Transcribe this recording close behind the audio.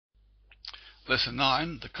Lesson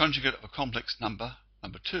 9, the conjugate of a complex number,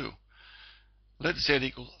 number 2. Let z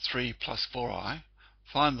equal 3 plus 4i.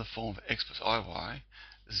 Find the form of x plus iy,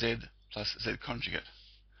 z plus z conjugate.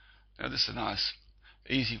 Now this is a nice,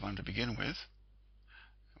 easy one to begin with.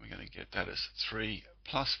 We're going to get that as 3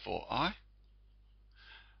 plus 4i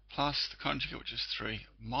plus the conjugate, which is 3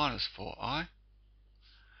 minus 4i.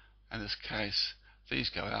 In this case, these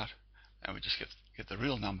go out and we just get the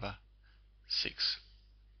real number, 6.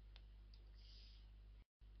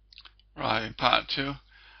 Right, in part 2,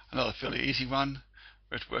 another fairly easy one.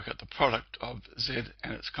 We have to work out the product of z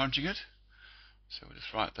and its conjugate. So we'll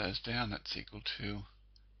just write those down. That's equal to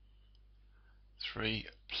 3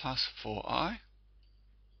 plus 4i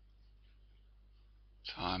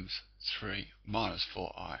times 3 minus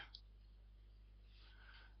 4i.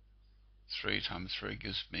 3 times 3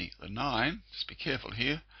 gives me the 9. Just be careful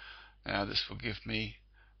here. Now this will give me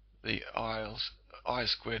the I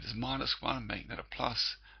squared is minus 1, making that a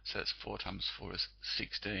plus. So that's 4 times 4 is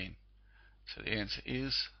 16. So the answer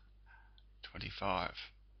is 25.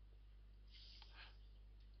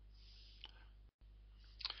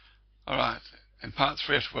 Alright, in part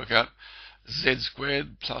 3 I have to work out z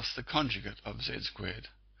squared plus the conjugate of z squared.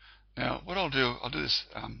 Now what I'll do this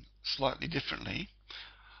slightly differently.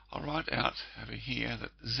 I'll write out over here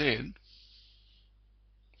that z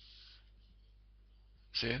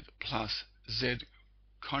plus z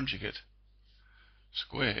conjugate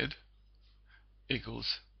squared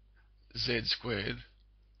equals z squared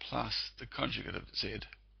plus the conjugate of z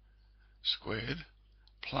squared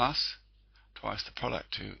plus twice the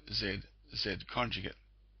product to z conjugate.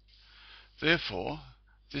 Therefore,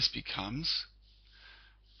 this becomes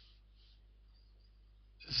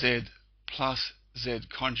z plus z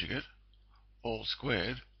conjugate all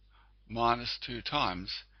squared minus 2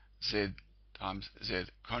 times z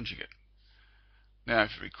conjugate. Now,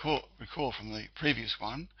 if you recall from the previous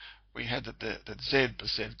one, we had that z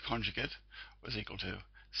plus z conjugate was equal to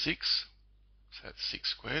 6, so that's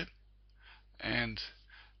 6 squared, and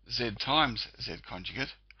z times z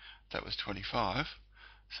conjugate, that was 25,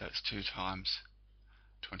 so that's 2 times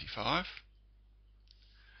 25,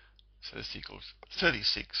 so this equals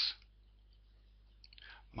 36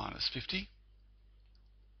 minus 50,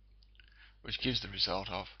 which gives the result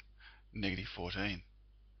of negative 14.